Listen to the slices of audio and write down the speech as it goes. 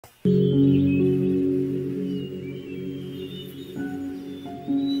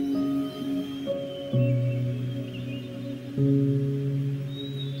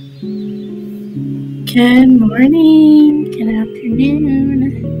Good morning, good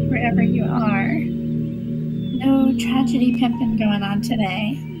afternoon, wherever you are. No tragedy pimping going on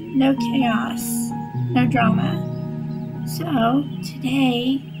today. No chaos, no drama. So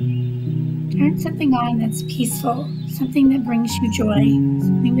today, turn something on that's peaceful, something that brings you joy,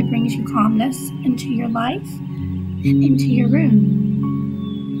 something that brings you calmness into your life and into your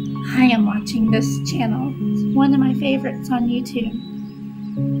room. I am watching this channel. It's one of my favorites on YouTube.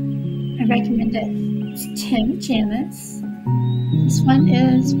 I recommend it. It's Tim Janet's. This one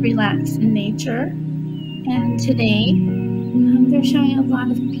is Relax in Nature, and today they're showing a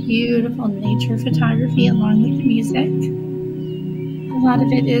lot of beautiful nature photography along with the music. A lot of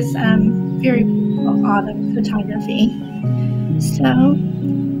it is very beautiful autumn photography. So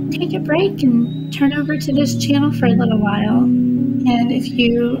take a break and turn over to this channel for a little while. And if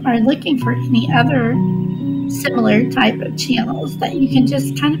you are looking for any other similar type of channels that you can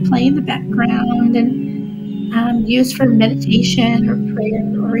just kind of play in the background and use for meditation or prayer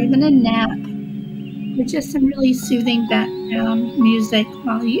or even a nap, or just some really soothing background music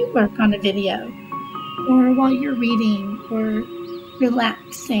while you work on a video or while you're reading or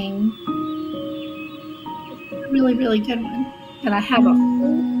relaxing. It's a really, really good one. But I have a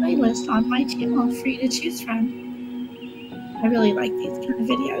whole playlist on my channel for you to choose from. I really like these kind of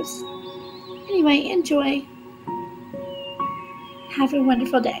videos. Anyway, enjoy. Have a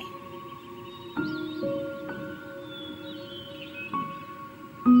wonderful day.